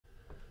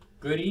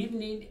Good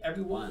evening,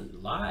 everyone.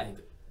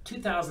 Live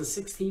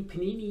 2016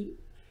 Panini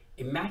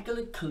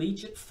Immaculate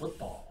Collegiate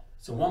Football.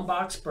 It's a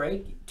one-box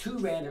break, 2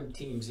 random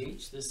teams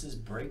each. This is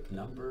break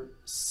number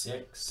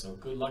 6. So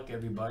good luck,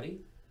 everybody.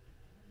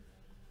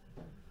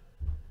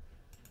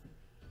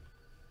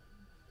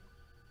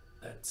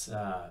 Let's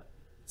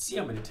see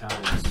how many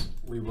times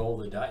we roll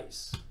the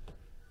dice.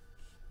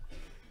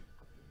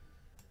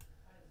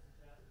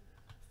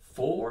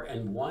 4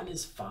 and 1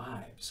 is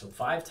 5. So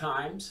 5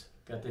 times.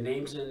 Got the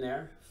names in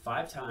there.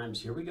 5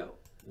 times. Here we go.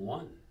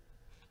 1,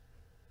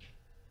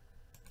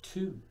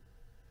 2,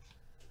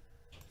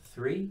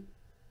 3,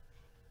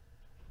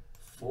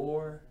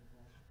 4,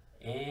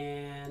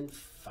 and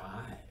 5.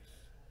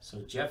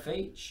 So Jeff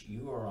H.,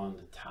 you are on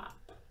the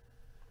top.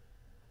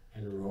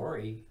 And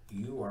Rory,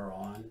 you are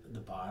on the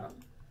bottom.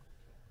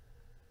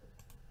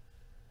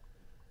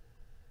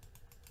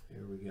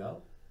 Here we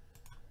go.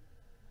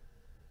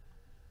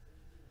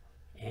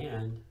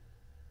 And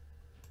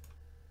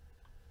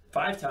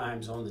 5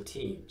 times on the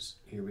teams.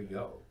 Here we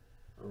go.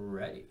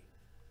 Ready.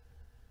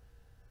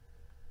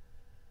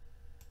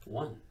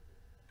 1,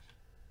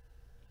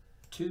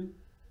 2,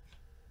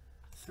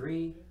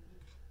 3,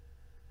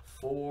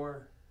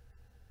 4.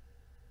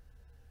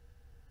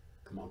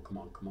 Come on, come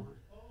on, come on.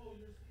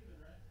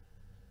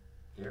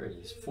 There it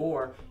is.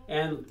 4.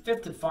 And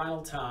 5th and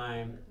final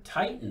time,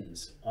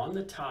 Titans on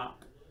the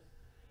top.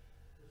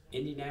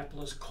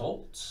 Indianapolis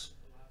Colts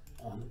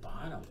on the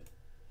bottom.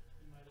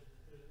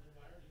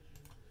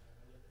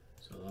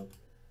 So I'll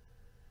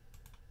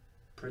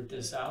print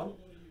this out.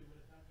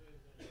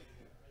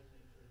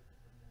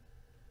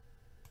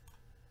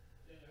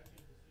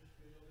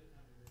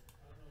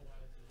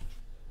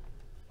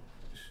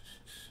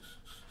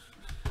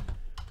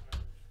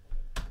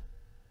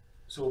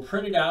 So we'll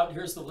print it out.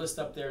 Here's the list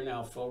up there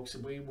now, folks.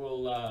 We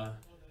will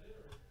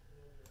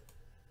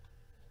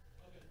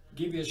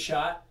give you a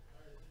shot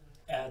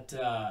at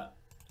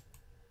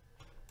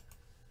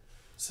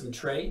some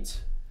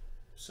trades.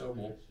 So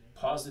we'll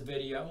pause the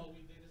video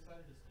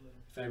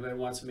if anybody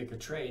wants to make a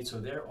trade. So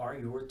there are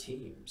your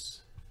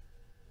teams.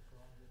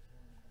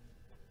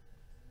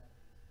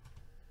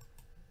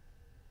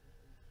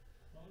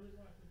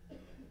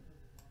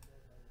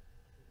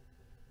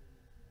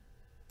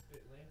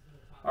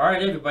 All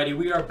right, everybody,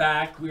 we are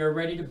back. We are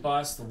ready to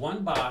bust the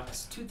one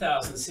box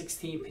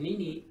 2016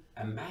 Panini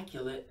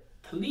Immaculate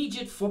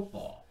Collegiate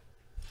Football.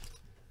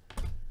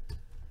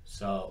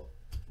 So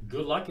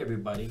good luck,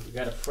 everybody. We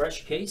got a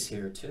fresh case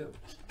here too.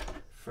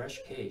 Fresh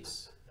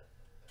case.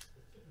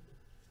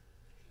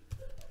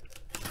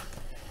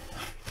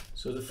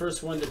 So the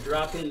first one to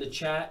drop in the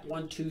chat,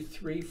 1, 2,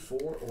 3, 4,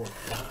 or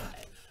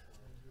 5.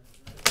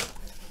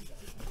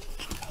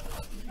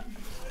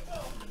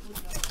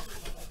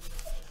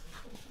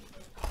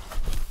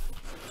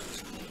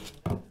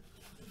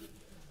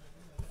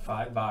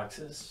 Five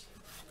boxes.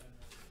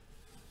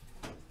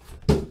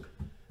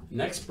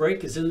 Next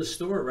break is in the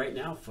store right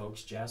now,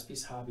 folks.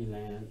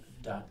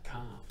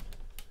 JaspysHobbyland.com.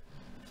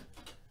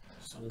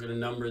 So I'm going to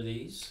number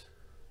these.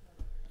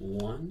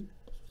 1,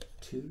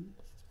 2,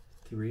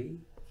 3,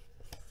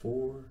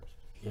 4,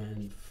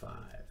 and 5.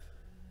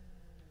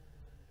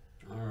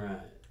 All right.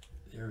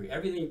 There we,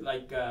 everything,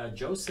 like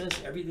Joe says,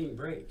 everything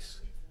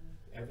breaks.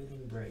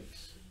 Everything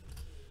breaks.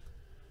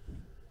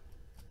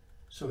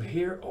 So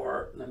here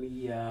are, let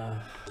me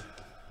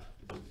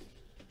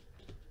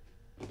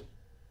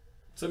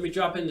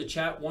drop in the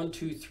chat 1,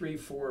 2, 3,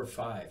 4, or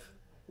 5.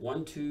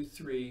 1, 2,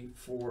 3,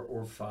 4,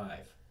 or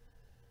 5.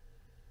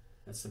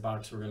 That's the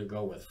box we're going to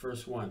go with.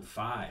 First one,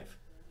 5.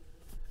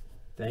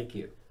 Thank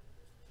you.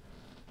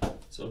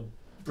 So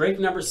break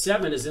number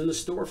 7 is in the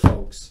store,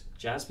 folks.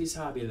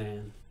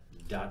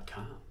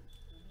 JaspysHobbyland.com.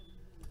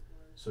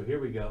 So here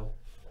we go.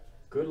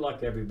 Good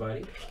luck,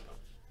 everybody.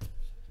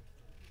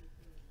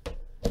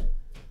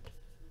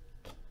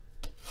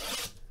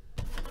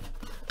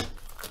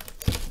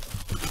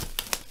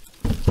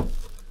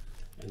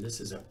 And this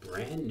is a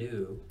brand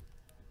new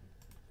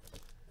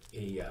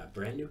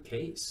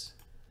case.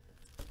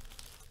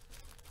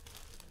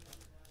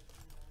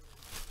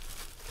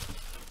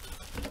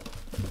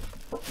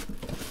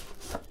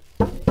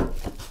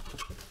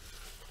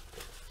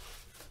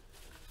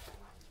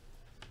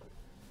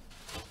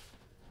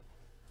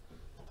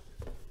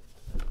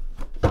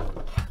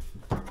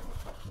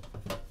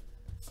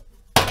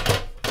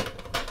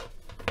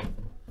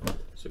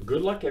 So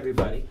good luck,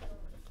 everybody.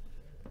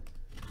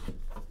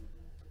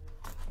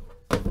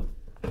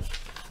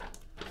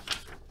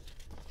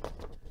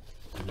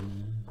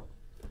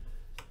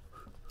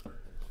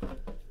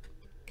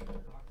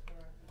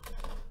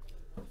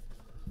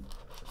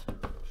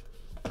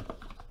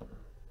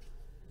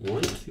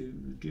 One, two,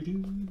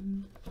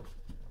 doo-doo.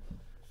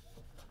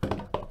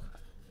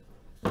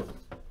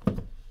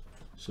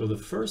 So the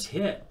first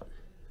hit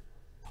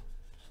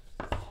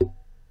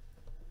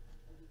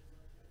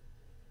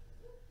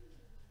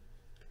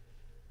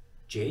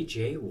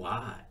J.J.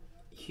 Watt,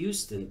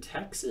 Houston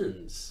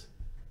Texans.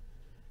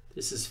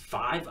 This is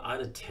 5 out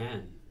of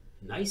 10.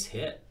 Nice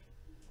hit.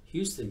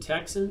 Houston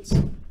Texans.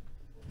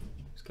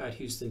 Scott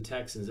Houston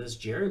Texans. That's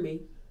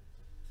Jeremy.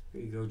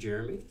 Here you go,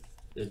 Jeremy.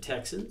 The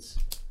Texans.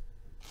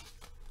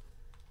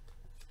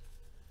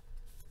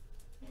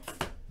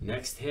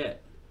 Next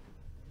hit.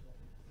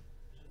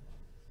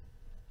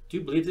 Do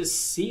you believe this?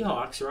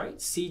 Seahawks, right?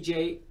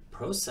 CJ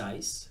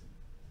Procise.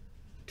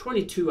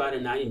 22 out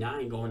of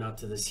 99 going out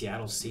to the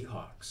Seattle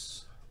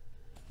Seahawks.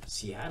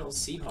 Seattle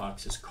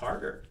Seahawks is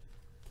Carter.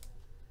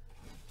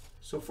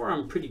 So far,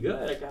 I'm pretty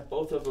good. I got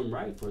both of them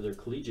right for their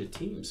collegiate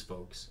teams,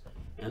 folks.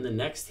 And the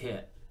next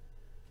hit.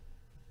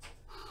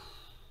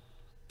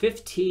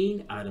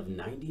 15 out of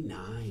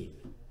 99.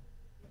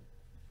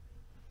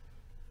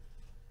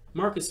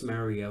 Marcus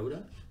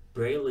Mariota,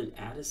 Braylon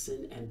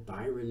Addison, and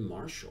Byron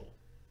Marshall.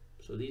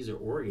 So these are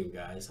Oregon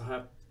guys. I'll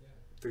have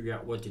to figure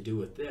out what to do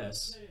with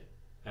this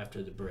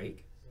after the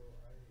break.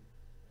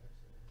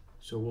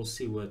 So we'll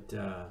see what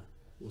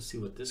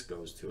this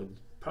goes to. It's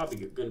probably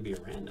going to be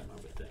a random, I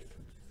would think.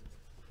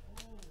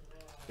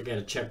 I got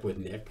to check with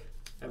Nick.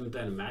 I haven't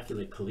done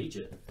Immaculate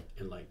Collegiate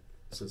in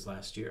since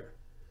last year.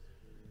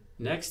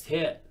 Next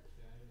hit.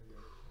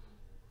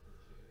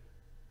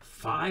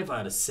 5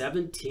 out of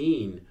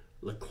 17.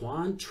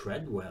 Laquan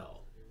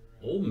Treadwell.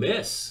 Ole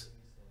Miss.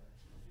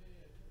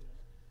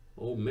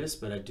 Ole Miss,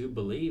 but I do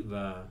believe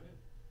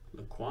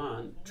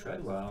Laquan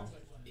Treadwell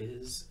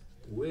is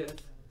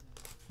with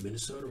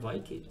Minnesota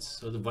Vikings.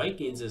 So the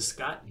Vikings is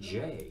Scott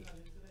J.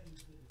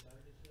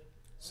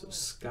 So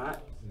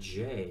Scott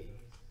J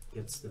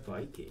gets the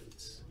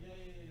Vikings.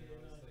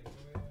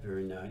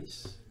 Very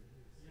nice.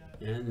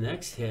 And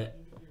next hit.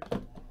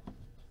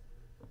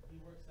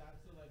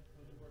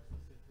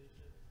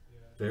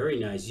 Very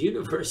nice.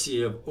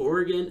 University of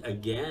Oregon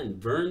again.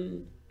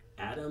 Vernon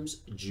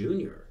Adams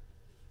Jr.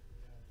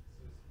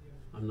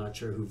 I'm not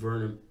sure who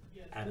Vernon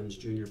Adams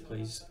Jr.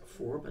 plays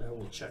for, but I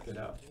will check it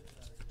out.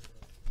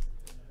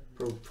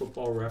 Pro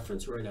Football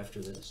Reference right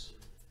after this,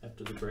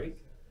 after the break.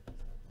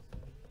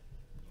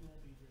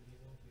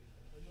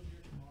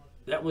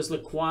 That was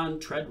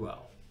Laquan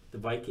Treadwell, the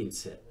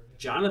Vikings hit.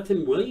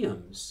 Jonathan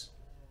Williams,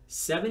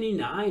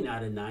 79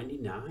 out of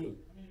 99.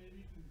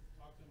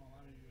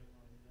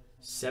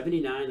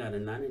 79 out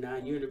of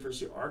 99,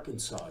 University of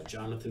Arkansas,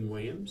 Jonathan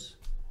Williams.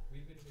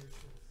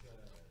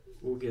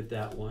 We'll get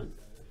that one.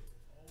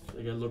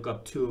 I gotta look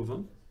up 2 of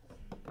them.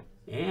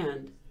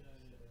 And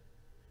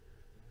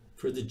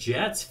for the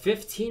Jets,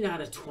 15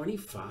 out of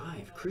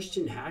 25,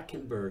 Christian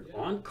Hackenberg,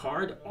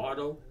 on-card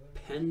auto,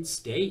 Penn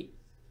State,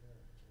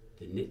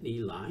 the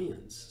Nittany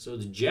Lions. So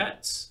the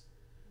Jets,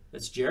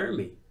 that's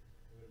Jeremy.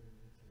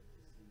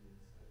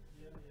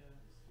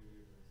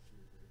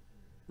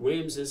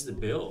 Williams is the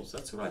Bills.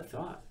 That's what I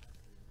thought.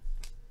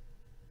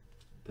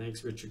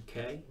 Thanks, Richard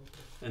K.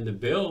 And the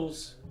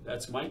Bills,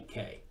 that's Mike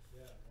K.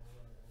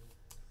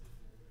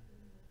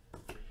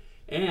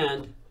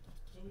 And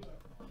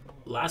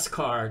last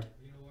card,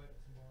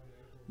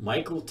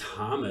 Michael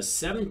Thomas,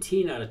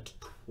 17 out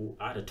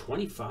of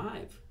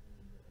 25.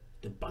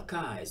 The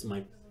Buckeyes.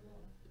 So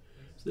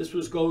this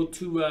was go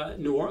to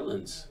New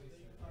Orleans.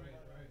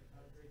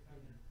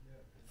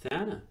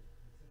 Thana.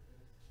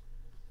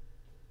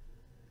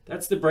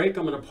 That's the break.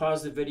 I'm going to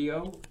pause the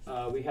video.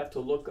 We have to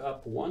look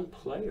up one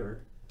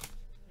player,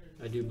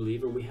 I do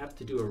believe, and we have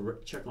to do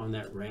a check on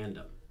that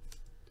random.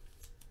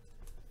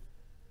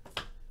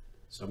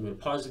 So I'm going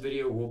to pause the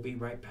video. We'll be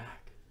right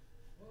back.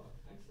 Oh,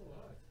 thanks a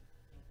lot.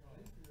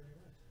 Thank you very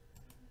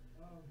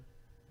much.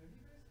 Have you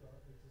guys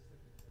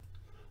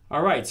got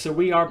All right, so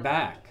we are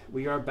back.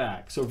 We are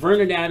back. So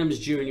Vernon Adams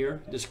Jr.,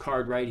 this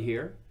card right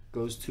here,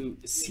 goes to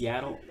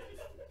Seattle.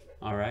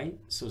 All right,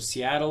 so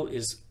Seattle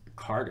is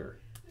Carter.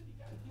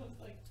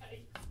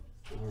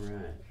 All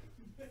right.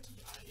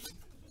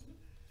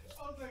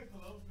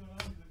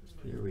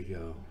 There we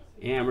go.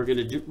 And we're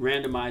going to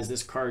randomize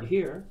this card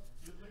here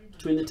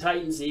between the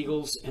Titans,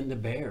 Eagles, and the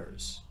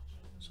Bears.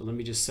 So let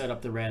me just set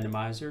up the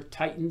randomizer.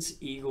 Titans,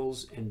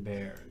 Eagles, and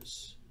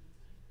Bears.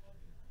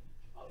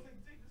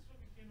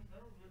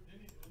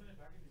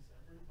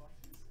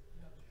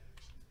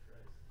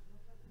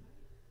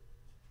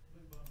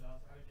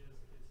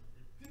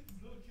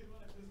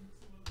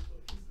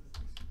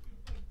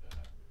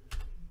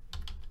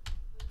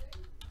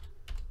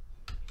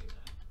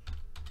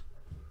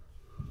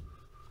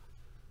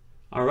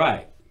 All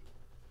right.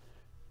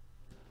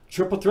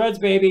 Triple threads,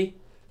 baby.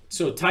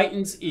 So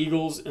Titans,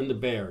 Eagles, and the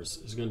Bears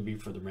is going to be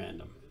for the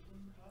random.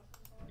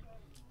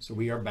 So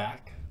we are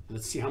back.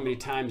 Let's see how many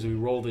times we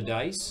roll the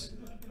dice.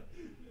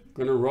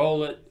 Going to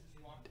roll it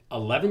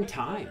 11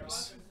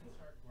 times.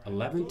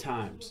 11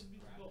 times.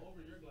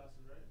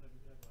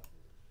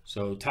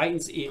 So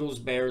Titans, Eagles,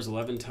 Bears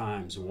 11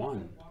 times.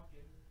 1,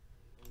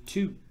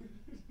 2,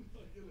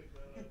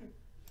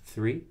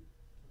 3,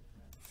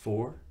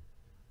 4,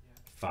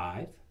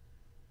 5,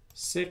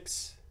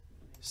 6,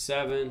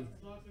 7,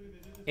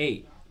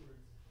 8,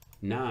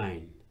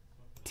 9,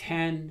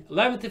 10,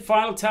 11th and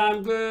final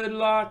time. Good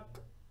luck.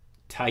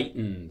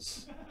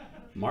 Titans.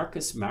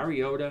 Marcus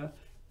Mariota,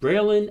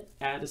 Braylon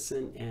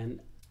Addison,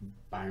 and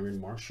Byron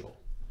Marshall.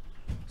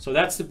 So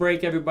that's the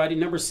break, everybody.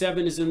 Number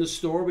 7 is in the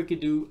store. We could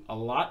do a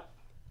lot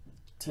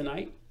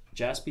tonight,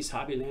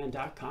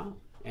 JaspysHobbyland.com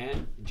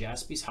and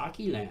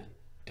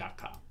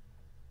JaspysHockeyland.com.